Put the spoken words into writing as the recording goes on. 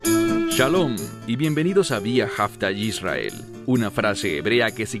Shalom y bienvenidos a Vía Hacia Israel, una frase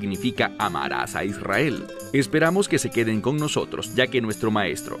hebrea que significa amarás a Israel. Esperamos que se queden con nosotros, ya que nuestro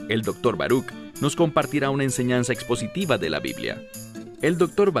maestro, el Dr. Baruch, nos compartirá una enseñanza expositiva de la Biblia. El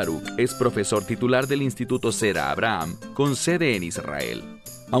Dr. Baruch es profesor titular del Instituto Zera Abraham, con sede en Israel.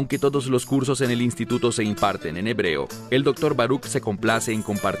 Aunque todos los cursos en el instituto se imparten en hebreo, el Dr. Baruch se complace en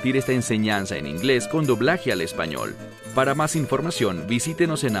compartir esta enseñanza en inglés con doblaje al español. Para más información,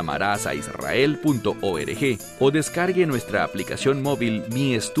 visítenos en amarasaisrael.org o descargue nuestra aplicación móvil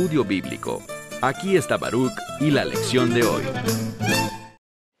Mi Estudio Bíblico. Aquí está Baruch y la lección de hoy.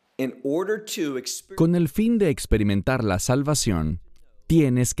 Con el fin de experimentar la salvación,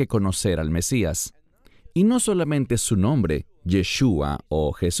 tienes que conocer al Mesías. Y no solamente su nombre, Yeshua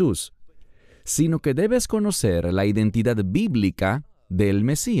o Jesús, sino que debes conocer la identidad bíblica del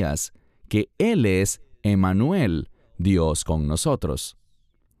Mesías, que Él es Emmanuel, Dios con nosotros.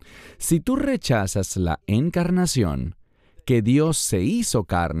 Si tú rechazas la encarnación, que Dios se hizo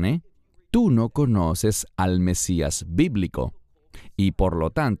carne, tú no conoces al Mesías bíblico, y por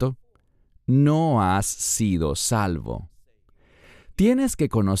lo tanto, no has sido salvo. Tienes que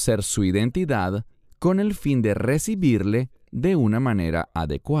conocer su identidad con el fin de recibirle de una manera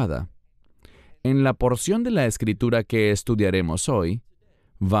adecuada. En la porción de la Escritura que estudiaremos hoy,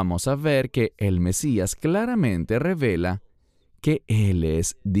 vamos a ver que el Mesías claramente revela que Él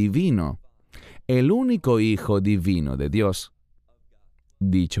es divino, el único Hijo divino de Dios.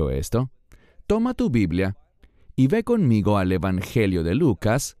 Dicho esto, toma tu Biblia y ve conmigo al Evangelio de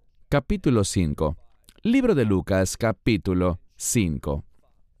Lucas, capítulo 5. Libro de Lucas, capítulo 5.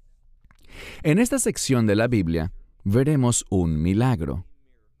 En esta sección de la Biblia, veremos un milagro.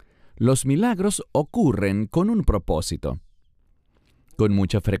 Los milagros ocurren con un propósito. Con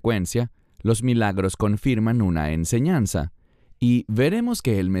mucha frecuencia, los milagros confirman una enseñanza, y veremos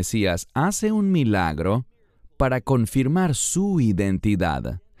que el Mesías hace un milagro para confirmar su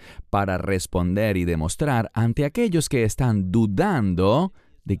identidad, para responder y demostrar ante aquellos que están dudando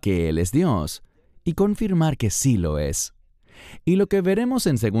de que Él es Dios, y confirmar que sí lo es. Y lo que veremos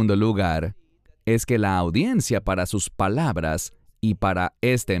en segundo lugar es que la audiencia para sus palabras y para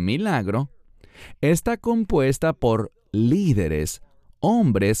este milagro está compuesta por líderes,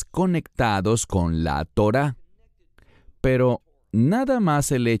 hombres conectados con la Torá. Pero nada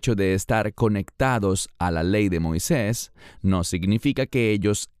más el hecho de estar conectados a la ley de Moisés no significa que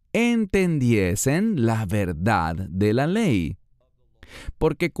ellos entendiesen la verdad de la ley.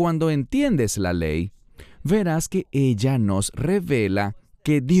 Porque cuando entiendes la ley, verás que ella nos revela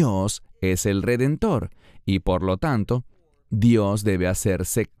que Dios es el Redentor y por lo tanto, Dios debe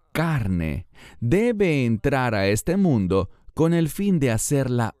hacerse carne, debe entrar a este mundo con el fin de hacer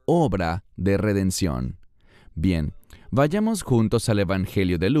la obra de redención. Bien, vayamos juntos al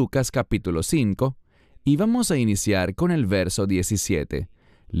Evangelio de Lucas capítulo 5 y vamos a iniciar con el verso 17.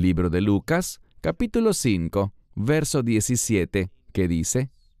 Libro de Lucas capítulo 5, verso 17, que dice: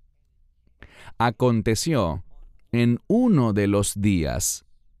 Aconteció en uno de los días.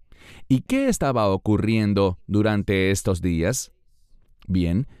 ¿Y qué estaba ocurriendo durante estos días?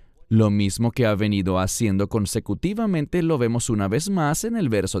 Bien, lo mismo que ha venido haciendo consecutivamente lo vemos una vez más en el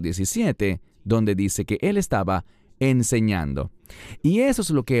verso 17, donde dice que Él estaba enseñando. Y eso es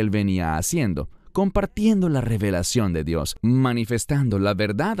lo que Él venía haciendo, compartiendo la revelación de Dios, manifestando la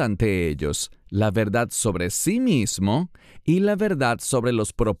verdad ante ellos, la verdad sobre sí mismo y la verdad sobre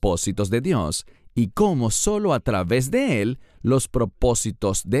los propósitos de Dios, y cómo solo a través de Él los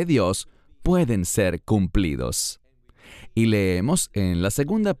propósitos de Dios pueden ser cumplidos. Y leemos en la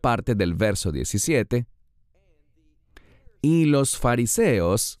segunda parte del verso 17, y los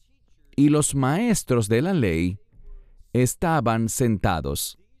fariseos y los maestros de la ley estaban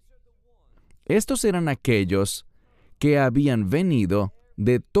sentados. Estos eran aquellos que habían venido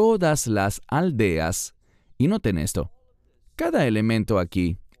de todas las aldeas, y noten esto, cada elemento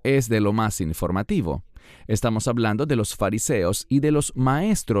aquí es de lo más informativo. Estamos hablando de los fariseos y de los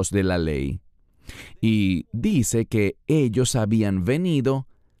maestros de la ley. Y dice que ellos habían venido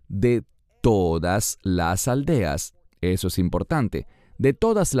de todas las aldeas. Eso es importante. ¿De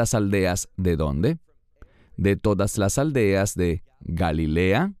todas las aldeas de dónde? De todas las aldeas de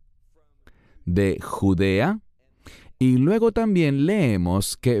Galilea, de Judea, y luego también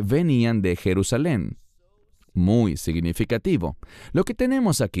leemos que venían de Jerusalén. Muy significativo. Lo que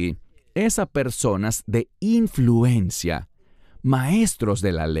tenemos aquí es a personas de influencia, maestros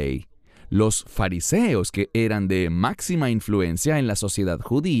de la ley. Los fariseos, que eran de máxima influencia en la sociedad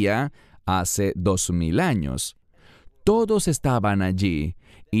judía hace 2000 años. Todos estaban allí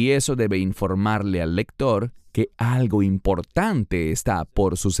Y eso debe informarle al lector que algo importante está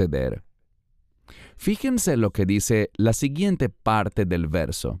por suceder. Fíjense lo que dice la siguiente parte del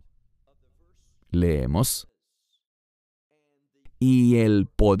verso. Leemos. Y el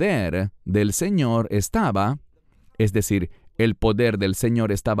poder del Señor estaba, es decir, el poder del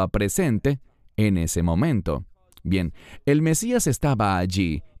Señor estaba presente en ese momento. Bien, el Mesías estaba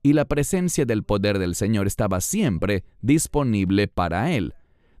allí y la presencia del poder del Señor estaba siempre disponible para él.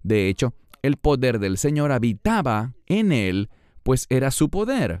 De hecho, el poder del Señor habitaba en él, pues era su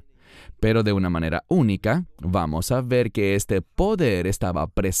poder. Pero de una manera única, vamos a ver que este poder estaba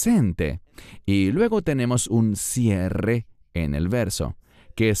presente. Y luego tenemos un cierre en el verso,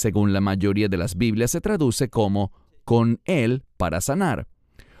 que según la mayoría de las Biblias se traduce como con él para sanar.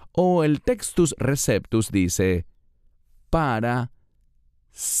 O el textus receptus dice para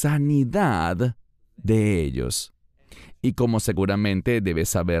sanidad de ellos. Y como seguramente debes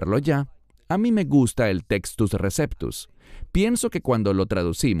saberlo ya, a mí me gusta el textus receptus. Pienso que cuando lo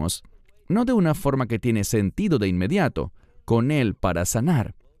traducimos, no de una forma que tiene sentido de inmediato, con él para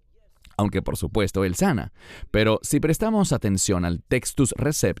sanar, aunque por supuesto él sana, pero si prestamos atención al textus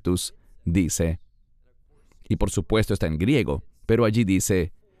receptus, dice, y por supuesto está en griego, pero allí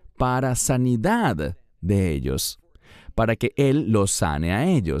dice, para sanidad de ellos, para que él los sane a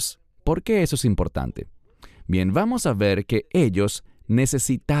ellos. ¿Por qué eso es importante? Bien, vamos a ver que ellos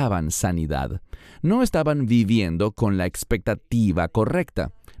necesitaban sanidad. No estaban viviendo con la expectativa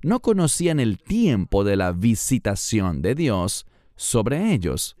correcta. No conocían el tiempo de la visitación de Dios sobre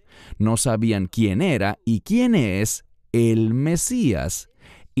ellos. No sabían quién era y quién es el Mesías.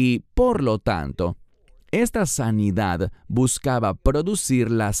 Y por lo tanto, esta sanidad buscaba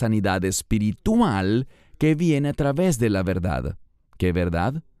producir la sanidad espiritual que viene a través de la verdad. ¿Qué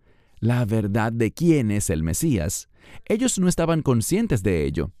verdad? La verdad de quién es el Mesías. Ellos no estaban conscientes de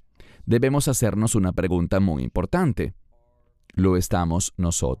ello. Debemos hacernos una pregunta muy importante. ¿Lo estamos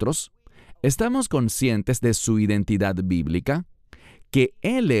nosotros? ¿Estamos conscientes de su identidad bíblica? ¿Que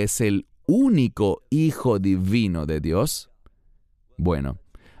Él es el único Hijo divino de Dios? Bueno,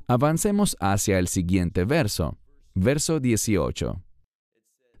 avancemos hacia el siguiente verso, verso 18.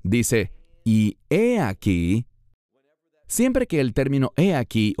 Dice, y he aquí. Siempre que el término he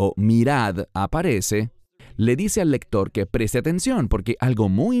aquí o mirad aparece, le dice al lector que preste atención porque algo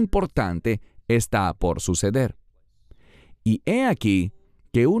muy importante está por suceder. Y he aquí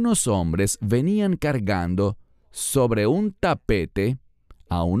que unos hombres venían cargando sobre un tapete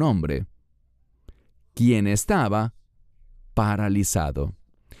a un hombre, quien estaba paralizado.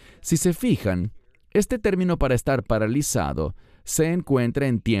 Si se fijan, este término para estar paralizado se encuentra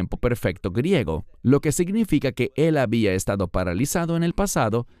en tiempo perfecto griego, lo que significa que él había estado paralizado en el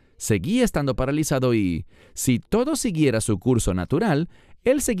pasado, seguía estando paralizado y, si todo siguiera su curso natural,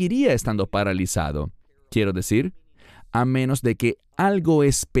 él seguiría estando paralizado. Quiero decir, a menos de que algo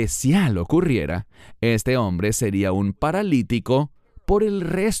especial ocurriera, este hombre sería un paralítico por el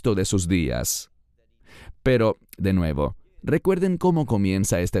resto de sus días. Pero, de nuevo, recuerden cómo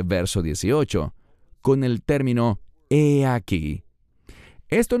comienza este verso 18, con el término he aquí.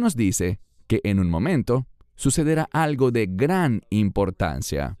 Esto nos dice que en un momento sucederá algo de gran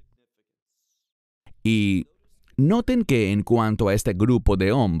importancia. Y noten que en cuanto a este grupo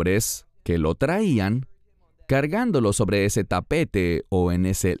de hombres que lo traían, cargándolo sobre ese tapete o en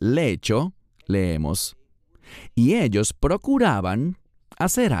ese lecho, leemos, y ellos procuraban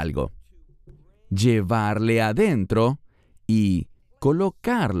hacer algo, llevarle adentro y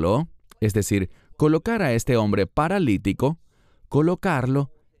colocarlo, es decir, colocar a este hombre paralítico,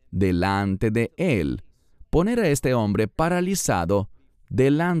 colocarlo delante de él, poner a este hombre paralizado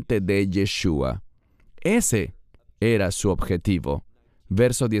delante de Yeshua. Ese era su objetivo.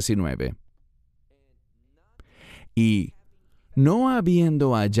 Verso 19. Y no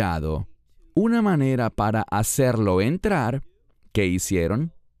habiendo hallado una manera para hacerlo entrar, ¿qué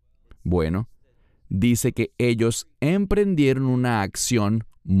hicieron? Bueno, dice que ellos emprendieron una acción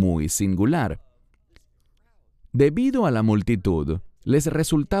muy singular. Debido a la multitud, les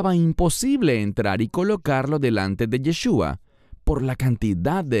resultaba imposible entrar y colocarlo delante de Yeshua por la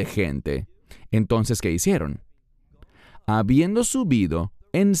cantidad de gente. Entonces, ¿qué hicieron? Habiendo subido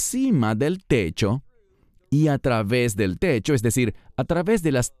encima del techo y a través del techo, es decir, a través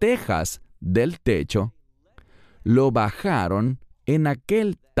de las tejas del techo, lo bajaron en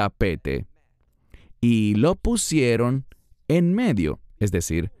aquel tapete y lo pusieron en medio, es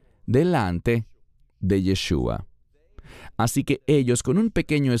decir, delante de Yeshua. Así que ellos, con un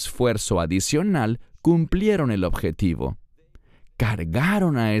pequeño esfuerzo adicional, cumplieron el objetivo.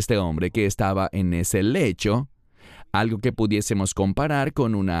 Cargaron a este hombre que estaba en ese lecho algo que pudiésemos comparar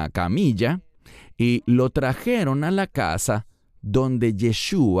con una camilla, y lo trajeron a la casa donde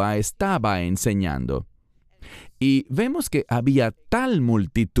Yeshua estaba enseñando. Y vemos que había tal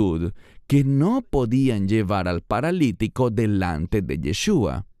multitud que no podían llevar al paralítico delante de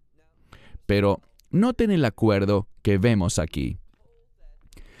Yeshua. Pero noten el acuerdo que vemos aquí.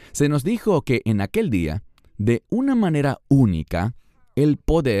 Se nos dijo que en aquel día, de una manera única, el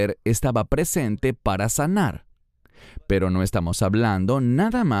poder estaba presente para sanar. Pero no estamos hablando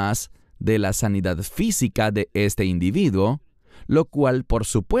nada más de la sanidad física de este individuo, lo cual por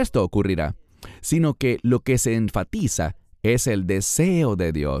supuesto ocurrirá, sino que lo que se enfatiza es el deseo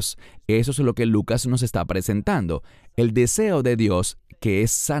de Dios. Eso es lo que Lucas nos está presentando, el deseo de Dios, que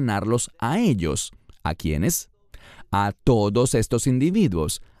es sanarlos a ellos. ¿A quiénes? A todos estos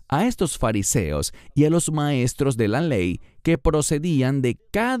individuos, a estos fariseos y a los maestros de la ley que procedían de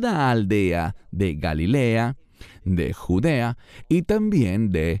cada aldea de Galilea, de Judea y también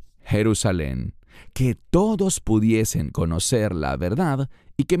de Jerusalén, que todos pudiesen conocer la verdad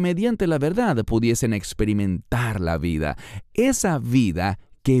y que mediante la verdad pudiesen experimentar la vida, esa vida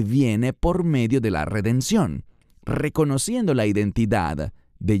que viene por medio de la redención, reconociendo la identidad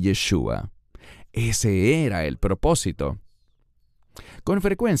de Yeshua. Ese era el propósito. Con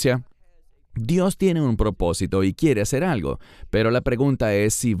frecuencia, Dios tiene un propósito y quiere hacer algo, pero la pregunta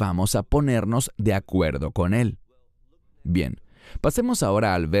es si vamos a ponernos de acuerdo con Él. Bien, pasemos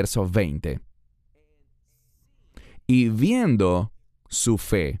ahora al verso 20. Y viendo su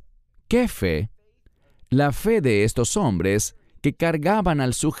fe. ¿Qué fe? La fe de estos hombres que cargaban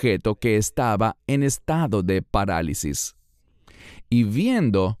al sujeto que estaba en estado de parálisis. Y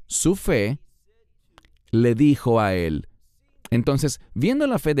viendo su fe, le dijo a él. Entonces, viendo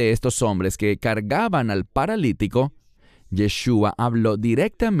la fe de estos hombres que cargaban al paralítico, Yeshua habló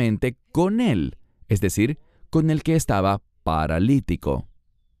directamente con él, es decir, con el que estaba paralítico.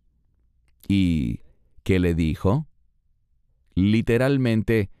 ¿Y qué le dijo?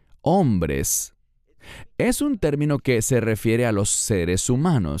 Literalmente, hombres. Es un término que se refiere a los seres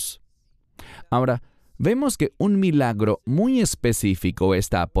humanos. Ahora, vemos que un milagro muy específico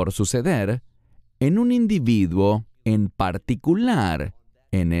está por suceder en un individuo en particular,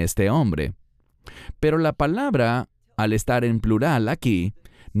 en este hombre. Pero la palabra, al estar en plural aquí,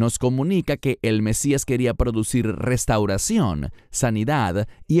 nos comunica que el Mesías quería producir restauración, sanidad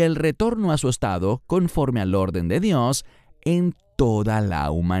y el retorno a su estado conforme al orden de Dios en toda la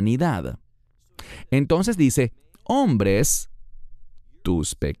humanidad. Entonces dice, hombres,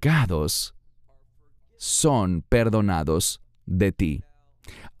 tus pecados son perdonados de ti.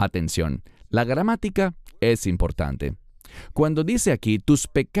 Atención, la gramática es importante. Cuando dice aquí, tus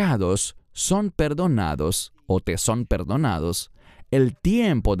pecados son perdonados o te son perdonados, el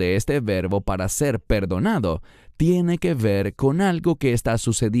tiempo de este verbo para ser perdonado tiene que ver con algo que está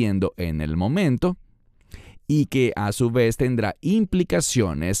sucediendo en el momento y que a su vez tendrá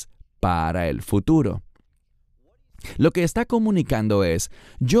implicaciones para el futuro. Lo que está comunicando es,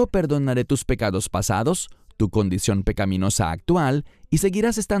 yo perdonaré tus pecados pasados, tu condición pecaminosa actual, y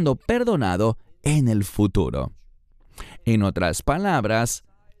seguirás estando perdonado en el futuro. En otras palabras,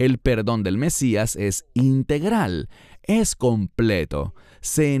 el perdón del Mesías es integral, es completo,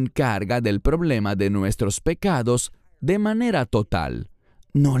 se encarga del problema de nuestros pecados de manera total.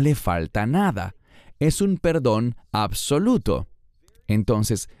 No le falta nada. Es un perdón absoluto.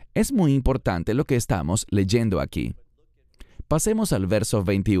 Entonces, es muy importante lo que estamos leyendo aquí. Pasemos al verso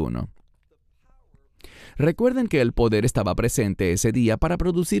 21. Recuerden que el poder estaba presente ese día para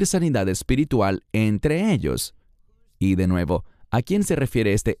producir sanidad espiritual entre ellos. Y de nuevo, ¿a quién se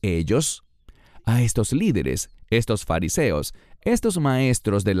refiere este ellos? A estos líderes, estos fariseos, estos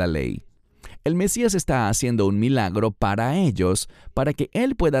maestros de la ley. El Mesías está haciendo un milagro para ellos, para que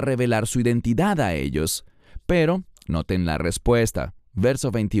Él pueda revelar su identidad a ellos. Pero, noten la respuesta,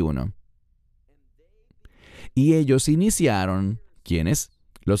 verso 21. Y ellos iniciaron, ¿quiénes?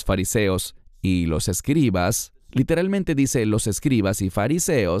 Los fariseos y los escribas, literalmente dice los escribas y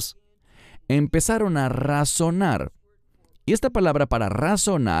fariseos, empezaron a razonar. Y esta palabra para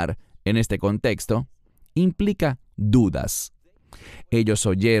razonar, en este contexto, implica dudas. Ellos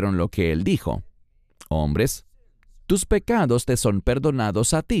oyeron lo que él dijo. Hombres, tus pecados te son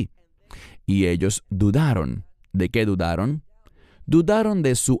perdonados a ti. Y ellos dudaron. ¿De qué dudaron? Dudaron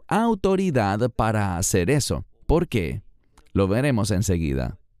de su autoridad para hacer eso. ¿Por qué? Lo veremos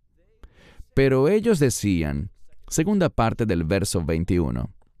enseguida. Pero ellos decían, segunda parte del verso 21,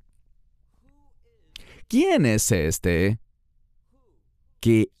 ¿quién es este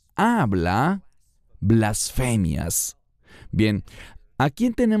que habla blasfemias? Bien, a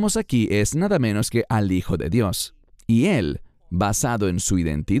quien tenemos aquí es nada menos que al Hijo de Dios. Y Él, basado en su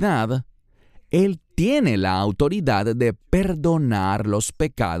identidad, Él tiene la autoridad de perdonar los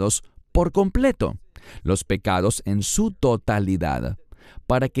pecados por completo, los pecados en su totalidad,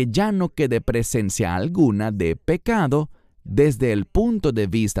 para que ya no quede presencia alguna de pecado desde el punto de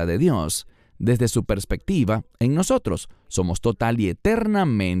vista de Dios. Desde su perspectiva, en nosotros somos total y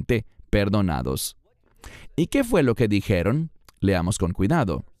eternamente perdonados. ¿Y qué fue lo que dijeron? Leamos con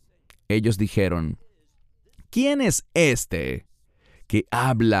cuidado. Ellos dijeron, ¿quién es este que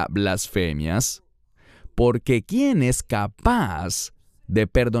habla blasfemias? Porque ¿quién es capaz de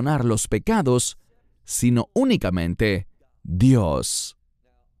perdonar los pecados sino únicamente Dios?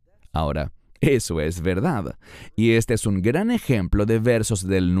 Ahora, eso es verdad. Y este es un gran ejemplo de versos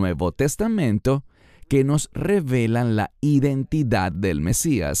del Nuevo Testamento que nos revelan la identidad del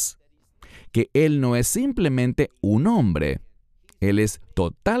Mesías. Que Él no es simplemente un hombre. Él es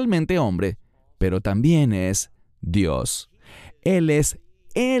totalmente hombre, pero también es Dios. Él es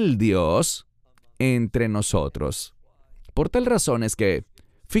el Dios entre nosotros. Por tal razón es que,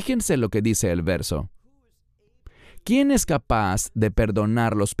 fíjense lo que dice el verso. ¿Quién es capaz de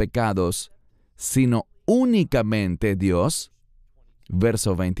perdonar los pecados sino únicamente Dios?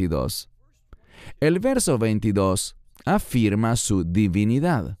 Verso 22. El verso 22 afirma su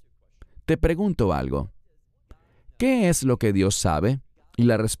divinidad. Te pregunto algo. ¿Qué es lo que Dios sabe? Y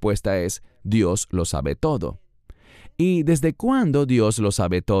la respuesta es, Dios lo sabe todo. ¿Y desde cuándo Dios lo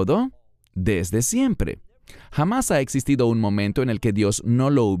sabe todo? Desde siempre. Jamás ha existido un momento en el que Dios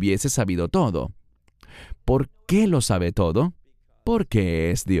no lo hubiese sabido todo. ¿Por qué lo sabe todo? Porque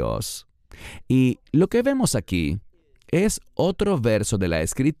es Dios. Y lo que vemos aquí es otro verso de la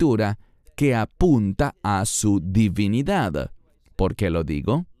Escritura que apunta a su divinidad. ¿Por qué lo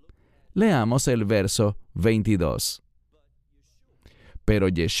digo? Leamos el verso 22. Pero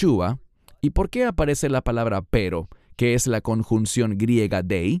Yeshua, ¿y por qué aparece la palabra pero, que es la conjunción griega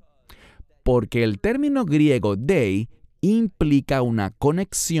dei? Porque el término griego dei implica una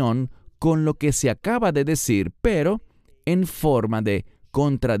conexión con lo que se acaba de decir, pero en forma de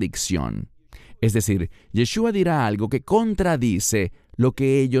contradicción. Es decir, Yeshua dirá algo que contradice lo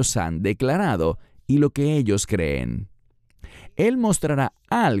que ellos han declarado y lo que ellos creen. Él mostrará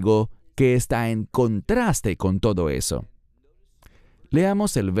algo que está en contraste con todo eso.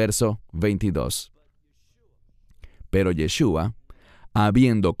 Leamos el verso 22. Pero Yeshua,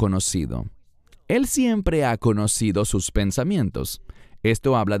 habiendo conocido, Él siempre ha conocido sus pensamientos.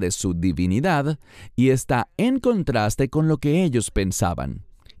 Esto habla de su divinidad y está en contraste con lo que ellos pensaban.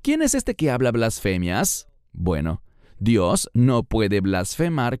 ¿Quién es este que habla blasfemias? Bueno, Dios no puede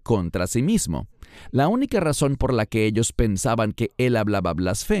blasfemar contra sí mismo. La única razón por la que ellos pensaban que Él hablaba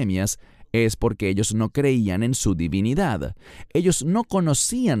blasfemias es porque ellos no creían en su divinidad. Ellos no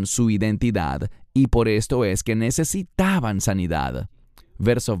conocían su identidad y por esto es que necesitaban sanidad.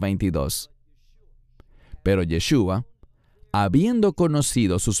 Verso 22. Pero Yeshua, habiendo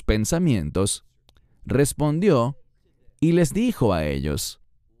conocido sus pensamientos, respondió y les dijo a ellos,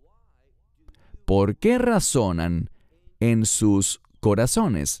 ¿por qué razonan en sus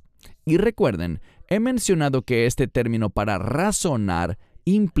corazones? Y recuerden, he mencionado que este término para razonar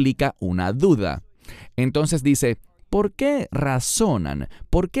implica una duda. Entonces dice, ¿por qué razonan?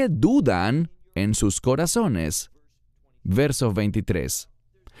 ¿Por qué dudan en sus corazones? Verso 23.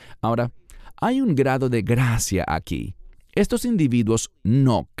 Ahora, hay un grado de gracia aquí. Estos individuos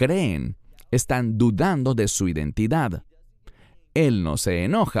no creen, están dudando de su identidad. Él no se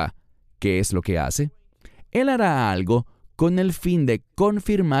enoja. ¿Qué es lo que hace? Él hará algo con el fin de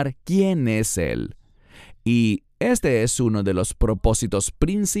confirmar quién es Él. Y este es uno de los propósitos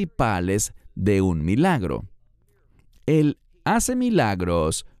principales de un milagro. Él hace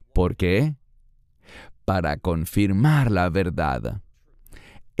milagros, ¿por qué? Para confirmar la verdad.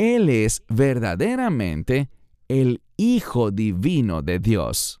 Él es verdaderamente el Hijo Divino de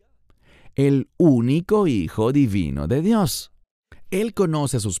Dios, el único Hijo Divino de Dios. Él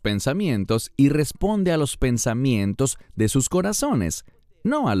conoce sus pensamientos y responde a los pensamientos de sus corazones,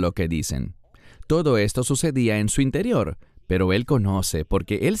 no a lo que dicen. Todo esto sucedía en su interior, pero Él conoce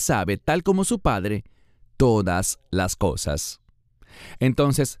porque Él sabe, tal como su Padre, todas las cosas.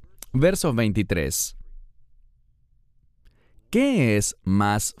 Entonces, verso 23. ¿Qué es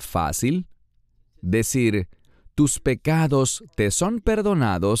más fácil? Decir, tus pecados te son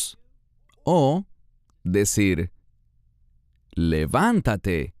perdonados, o decir,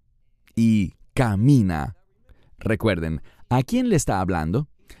 levántate y camina. Recuerden, ¿a quién le está hablando?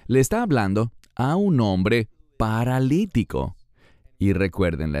 Le está hablando a un hombre paralítico. Y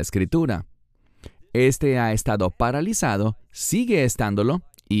recuerden la Escritura. Este ha estado paralizado, sigue estándolo,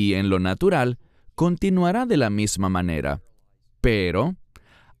 y en lo natural, continuará de la misma manera. Pero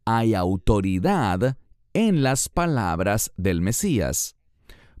hay autoridad en las palabras del Mesías.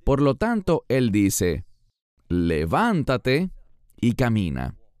 Por lo tanto, Él dice, levántate y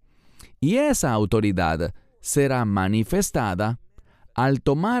camina. Y esa autoridad será manifestada al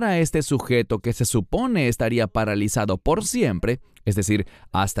tomar a este sujeto que se supone estaría paralizado por siempre, es decir,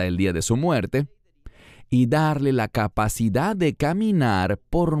 hasta el día de su muerte, y darle la capacidad de caminar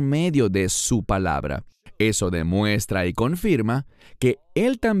por medio de su palabra. Eso demuestra y confirma que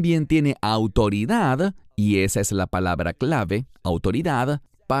Él también tiene autoridad, y esa es la palabra clave, autoridad,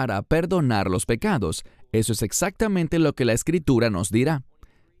 para perdonar los pecados. Eso es exactamente lo que la Escritura nos dirá.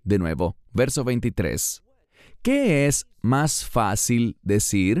 De nuevo, verso 23. ¿Qué es más fácil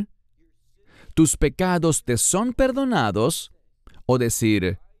decir? ¿Tus pecados te son perdonados? O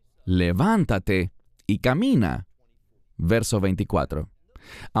decir, levántate y camina. Verso 24.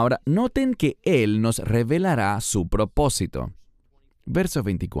 Ahora, noten que Él nos revelará su propósito. Verso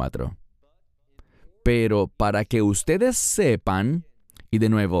 24. Pero para que ustedes sepan, y de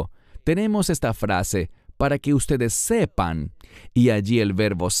nuevo, tenemos esta frase, para que ustedes sepan, y allí el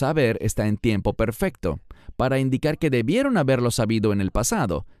verbo saber está en tiempo perfecto, para indicar que debieron haberlo sabido en el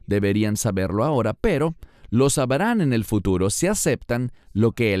pasado, deberían saberlo ahora, pero lo sabrán en el futuro si aceptan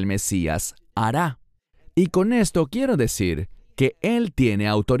lo que el Mesías hará. Y con esto quiero decir que Él tiene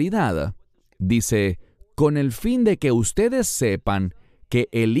autoridad. Dice, con el fin de que ustedes sepan que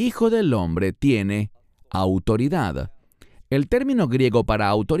el Hijo del Hombre tiene autoridad. El término griego para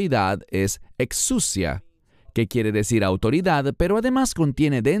autoridad es exousia, que quiere decir autoridad, pero además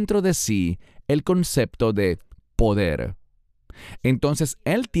contiene dentro de sí el concepto de poder. Entonces,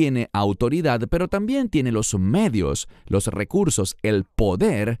 Él tiene autoridad, pero también tiene los medios, los recursos, el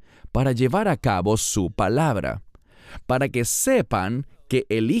poder para llevar a cabo su palabra. Para que sepan que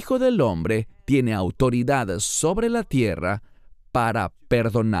el Hijo del Hombre tiene autoridad sobre la tierra para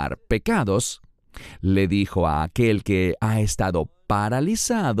perdonar pecados, le dijo a aquel que ha estado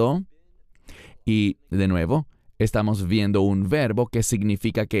paralizado. Y, de nuevo, estamos viendo un verbo que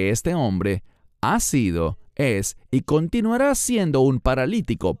significa que este hombre ha sido, es y continuará siendo un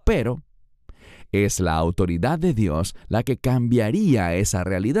paralítico, pero es la autoridad de Dios la que cambiaría esa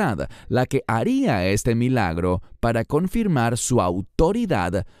realidad, la que haría este milagro para confirmar su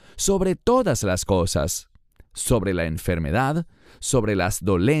autoridad sobre todas las cosas, sobre la enfermedad, sobre las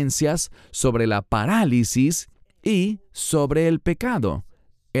dolencias, sobre la parálisis y sobre el pecado.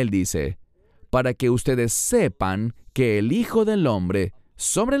 Él dice, para que ustedes sepan que el Hijo del Hombre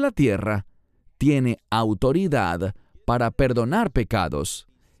sobre la tierra tiene autoridad para perdonar pecados.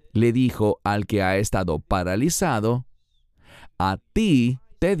 Le dijo al que ha estado paralizado, a ti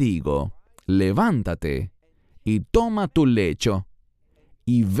te digo, levántate y toma tu lecho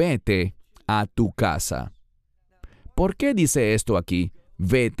y vete a tu casa. ¿Por qué dice esto aquí,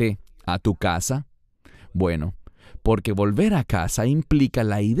 vete a tu casa? Bueno, porque volver a casa implica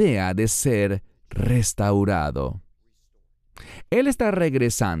la idea de ser restaurado. Él está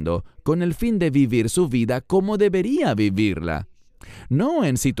regresando con el fin de vivir su vida como debería vivirla, no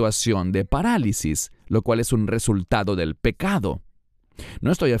en situación de parálisis, lo cual es un resultado del pecado.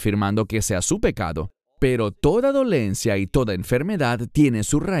 No estoy afirmando que sea su pecado, pero toda dolencia y toda enfermedad tiene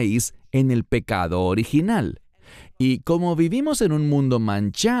su raíz en el pecado original. Y como vivimos en un mundo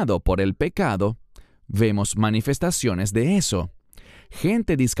manchado por el pecado, vemos manifestaciones de eso.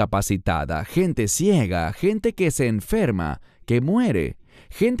 Gente discapacitada, gente ciega, gente que se enferma, que muere,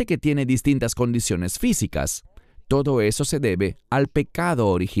 gente que tiene distintas condiciones físicas. Todo eso se debe al pecado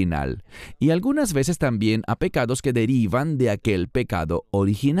original y algunas veces también a pecados que derivan de aquel pecado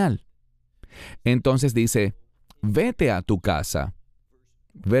original. Entonces dice, vete a tu casa.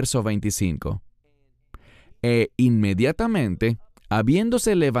 Verso 25. E inmediatamente,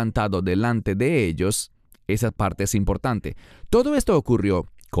 habiéndose levantado delante de ellos, esa parte es importante. Todo esto ocurrió,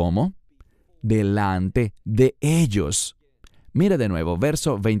 ¿cómo? Delante de ellos. Mira de nuevo,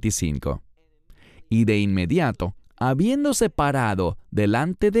 verso 25. Y de inmediato, habiéndose parado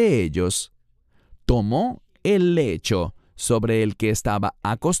delante de ellos, tomó el lecho sobre el que estaba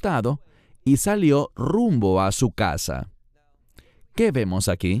acostado y salió rumbo a su casa. ¿Qué vemos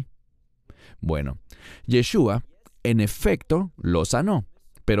aquí? Bueno, Yeshua, en efecto, lo sanó.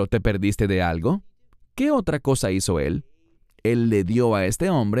 ¿Pero te perdiste de algo? ¿Qué otra cosa hizo él? Él le dio a este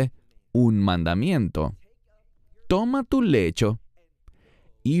hombre un mandamiento. Toma tu lecho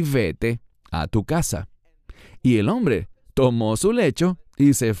y vete a tu casa. Y el hombre tomó su lecho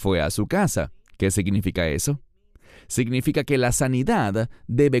y se fue a su casa. ¿Qué significa eso? Significa que la sanidad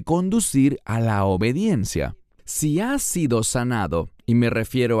debe conducir a la obediencia. Si has sido sanado, y me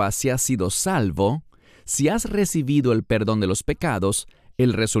refiero a si has sido salvo, si has recibido el perdón de los pecados,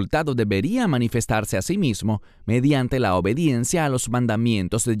 el resultado debería manifestarse a sí mismo mediante la obediencia a los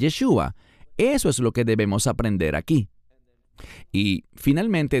mandamientos de Yeshua. Eso es lo que debemos aprender aquí. Y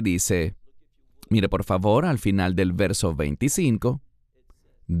finalmente dice, mire por favor al final del verso 25,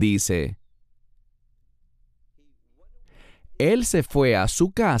 dice, Él se fue a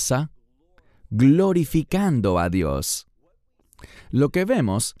su casa glorificando a Dios. Lo que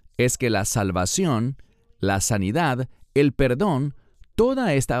vemos es que la salvación, la sanidad, el perdón,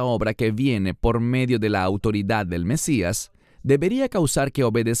 toda esta obra que viene por medio de la autoridad del Mesías, debería causar que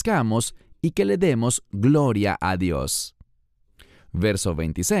obedezcamos y que le demos gloria a Dios. Verso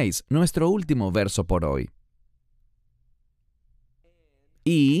 26, nuestro último verso por hoy.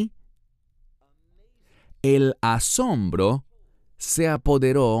 Y el asombro se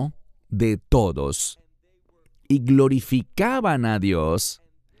apoderó de todos, y glorificaban a Dios,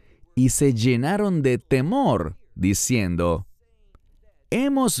 y se llenaron de temor, diciendo,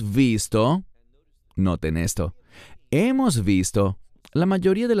 hemos visto, noten esto, hemos visto, la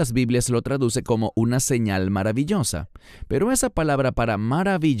mayoría de las Biblias lo traduce como una señal maravillosa, pero esa palabra para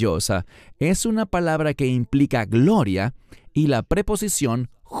maravillosa es una palabra que implica gloria y la preposición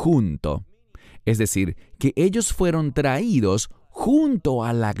junto. Es decir, que ellos fueron traídos junto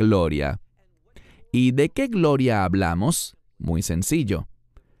a la gloria. ¿Y de qué gloria hablamos? Muy sencillo.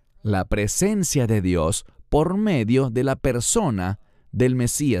 La presencia de Dios por medio de la persona del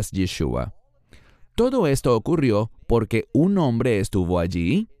Mesías Yeshua. ¿Todo esto ocurrió porque un hombre estuvo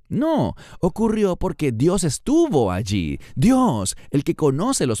allí? No, ocurrió porque Dios estuvo allí. Dios, el que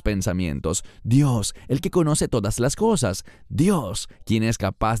conoce los pensamientos. Dios, el que conoce todas las cosas. Dios, quien es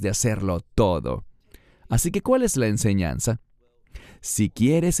capaz de hacerlo todo. Así que, ¿cuál es la enseñanza? Si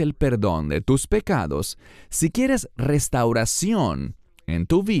quieres el perdón de tus pecados, si quieres restauración en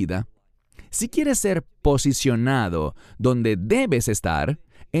tu vida, si quieres ser posicionado donde debes estar,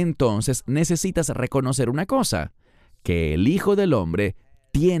 entonces necesitas reconocer una cosa, que el Hijo del Hombre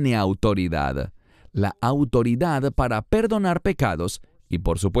tiene autoridad, la autoridad para perdonar pecados, y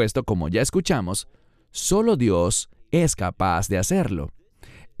por supuesto, como ya escuchamos, solo Dios es capaz de hacerlo.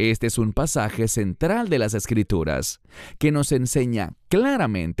 Este es un pasaje central de las Escrituras, que nos enseña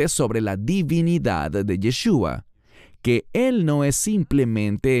claramente sobre la divinidad de Yeshua, que Él no es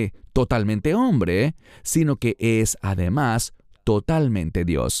simplemente totalmente hombre, sino que es además totalmente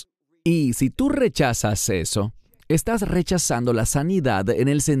Dios. Y si tú rechazas eso, estás rechazando la sanidad en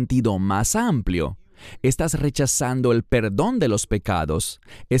el sentido más amplio. Estás rechazando el perdón de los pecados.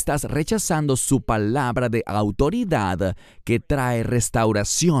 Estás rechazando su palabra de autoridad que trae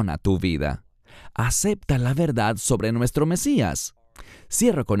restauración a tu vida. Acepta la verdad sobre nuestro Mesías.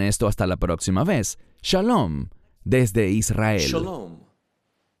 Cierro con esto hasta la próxima vez. Shalom desde Israel. Shalom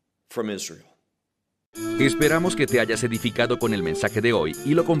from Israel. Esperamos que te hayas edificado con el mensaje de hoy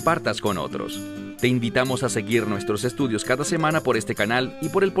y lo compartas con otros. Te invitamos a seguir nuestros estudios cada semana por este canal y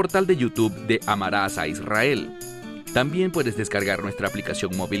por el portal de YouTube de Amarás a Israel. También puedes descargar nuestra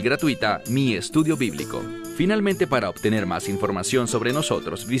aplicación móvil gratuita, Mi Estudio Bíblico. Finalmente, para obtener más información sobre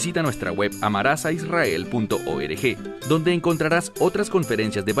nosotros, visita nuestra web amarasaisrael.org, donde encontrarás otras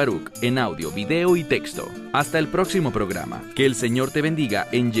conferencias de Baruch en audio, video y texto. Hasta el próximo programa. Que el Señor te bendiga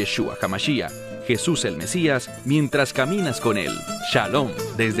en Yeshua HaMashiach, Jesús el Mesías, mientras caminas con Él. Shalom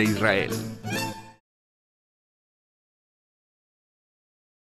desde Israel.